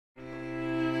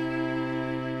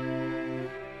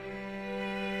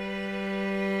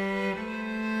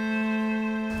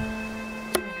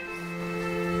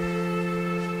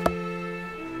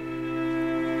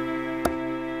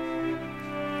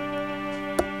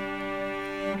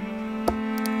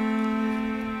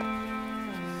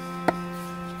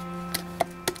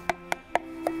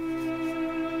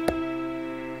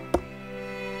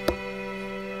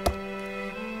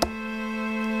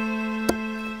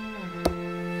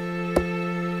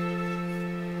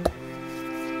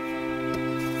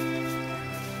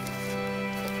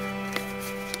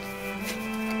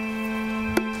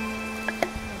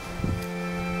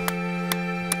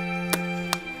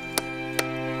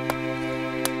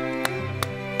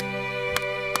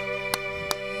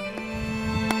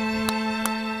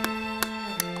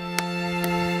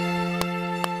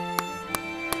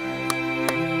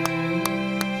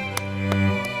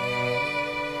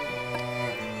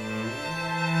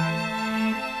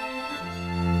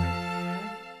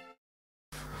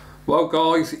Well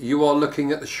guys, you are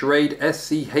looking at the Schrade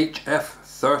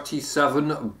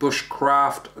Schf37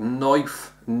 Bushcraft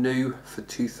knife, new for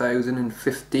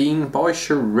 2015 by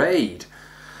Schrade.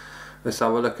 Let's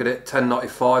have a look at it.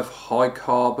 1095 high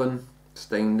carbon,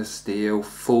 stainless steel,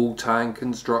 full tang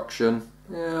construction.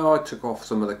 Yeah, I took off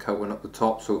some of the coating up the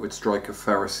top so it would strike a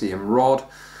ferrocerium rod.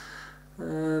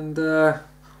 And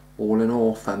all in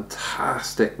all,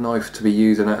 fantastic knife to be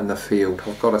using it in the field.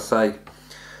 I've got to say,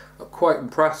 I'm quite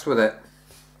impressed with it.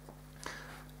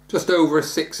 Just over a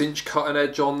 6-inch cutting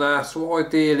edge on there, so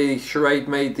ideally Schrade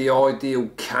made the ideal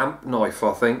camp knife.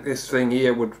 I think this thing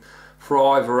here would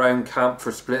thrive around camp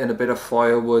for splitting a bit of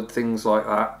firewood, things like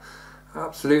that.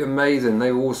 Absolutely amazing.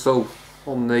 They also,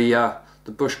 on the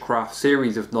Bushcraft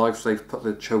series of knives, they've put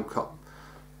the choke up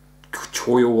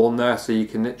coil on there so you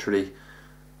can literally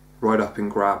right up and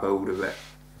grab hold of it.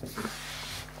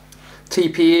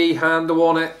 TPE handle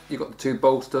on it, you've got the two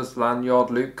bolsters, lanyard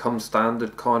loop comes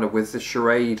standard kind of with the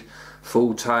Schrade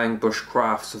full tang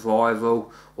Bushcraft survival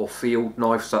or field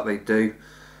knives that they do.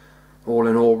 All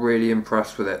in all, really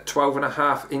impressed with it.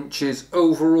 12.5 inches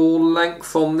overall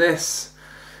length on this.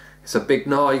 It's a big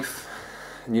knife,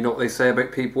 and you know what they say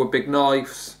about people with big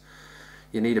knives,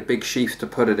 you need a big sheath to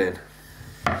put it in.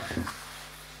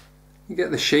 You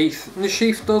get the sheath, and the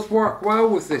sheath does work well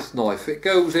with this knife. It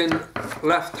goes in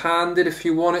left-handed if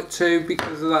you want it to,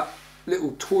 because of that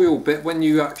little toil bit. When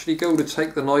you actually go to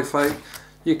take the knife out,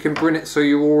 you can bring it so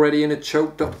you're already in a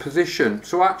choked up position.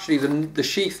 So actually the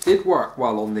sheath did work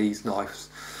well on these knives.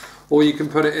 Or you can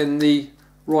put it in the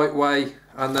right way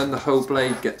and then the whole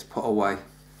blade gets put away.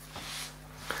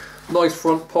 Nice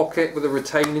front pocket with a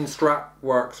retaining strap,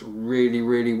 works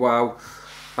really well.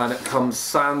 And it comes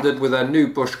standard with a new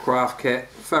Bushcraft kit,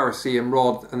 ferrocerium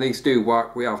rod, and these do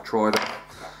work, we have tried it.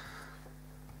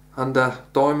 And a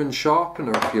diamond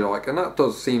sharpener if you like, and that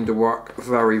does seem to work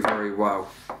very well.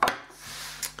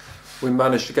 We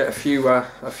managed to get a few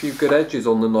good edges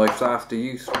on the knives after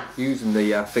using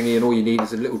the thingy, and all you need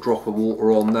is a little drop of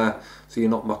water on there so you're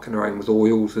not mucking around with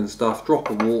oils and stuff. Drop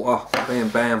of water, bam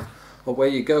bam, away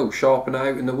you go, sharpen it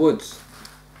out in the woods.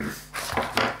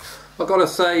 I've got to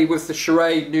say, with the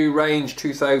Schrade new range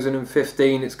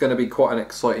 2015, it's going to be quite an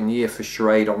exciting year for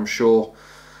Schrade, I'm sure.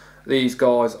 These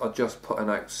guys are just putting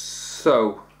out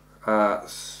so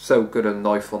good a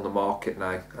knife on the market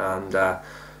now, and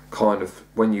kind of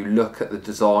when you look at the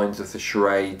designs of the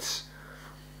Schrades,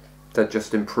 they're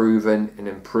just improving and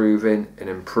improving and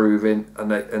improving, and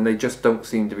they just don't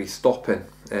seem to be stopping.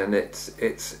 And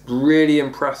it's really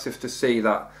impressive to see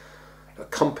that a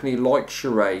company like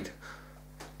Schrade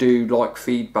do like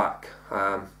feedback,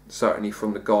 certainly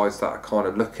from the guys that are kind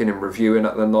of looking and reviewing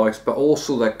at the knives, but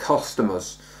also their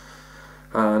customers,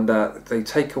 and they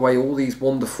take away all these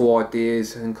wonderful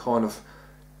ideas and kind of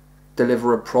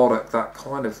deliver a product that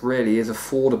kind of really is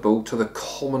affordable to the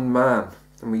common man.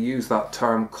 And we use that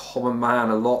term common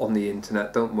man a lot on the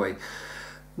internet, don't we?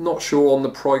 Not sure on the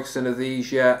pricing of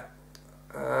these yet.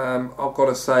 I've got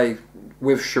to say,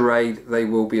 with Schrade, they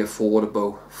will be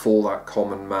affordable for that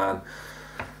common man.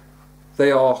 They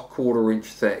are 1/4 inch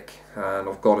thick, and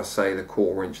I've got to say the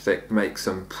 1/4 inch thick makes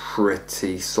them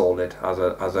pretty solid as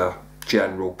a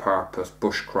general purpose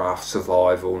Bushcraft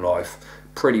survival knife.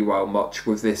 Pretty well much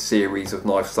with this series of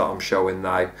knives that I'm showing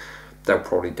now. They'll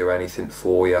probably do anything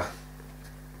for you.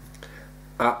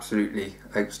 Absolutely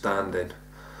outstanding.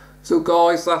 So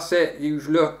guys, that's it. You've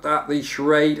looked at the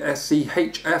Schrade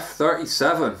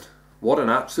Schf37. What an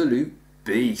absolute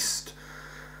beast.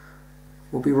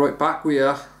 We'll be right back with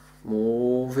you.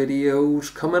 More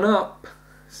videos coming up.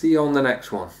 See you on the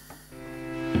next one.